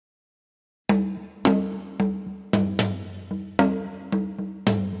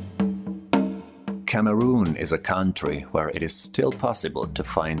Cameroon is a country where it is still possible to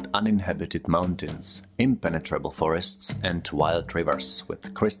find uninhabited mountains, impenetrable forests and wild rivers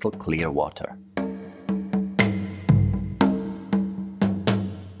with crystal clear water.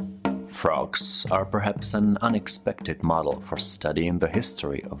 Frogs are perhaps an unexpected model for studying the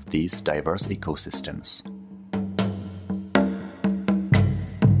history of these diverse ecosystems.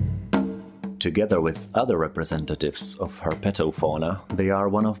 Together with other representatives of herpetofauna, they are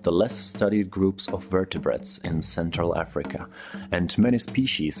one of the less studied groups of vertebrates in Central Africa, and many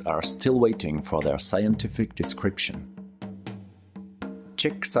species are still waiting for their scientific description.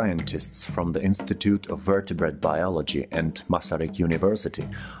 Czech scientists from the Institute of Vertebrate Biology and Masaryk University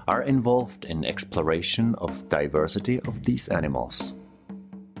are involved in exploration of diversity of these animals.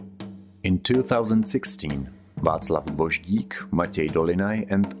 In 2016, Václav Gvoždík, Matěj Dolinaj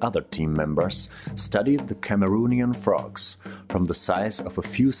and other team members studied the Cameroonian frogs from the size of a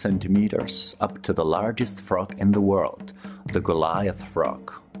few centimeters up to the largest frog in the world, the Goliath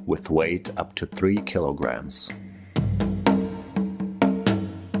frog, with weight up to 3 kilograms.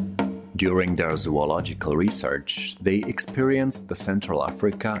 During their zoological research, they experienced the Central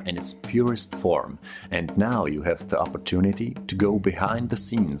Africa in its purest form, and now you have the opportunity to go behind the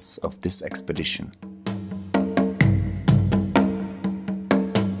scenes of this expedition.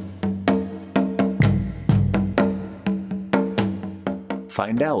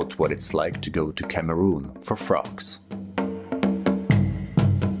 Find out what it's like to go to Cameroon for frogs.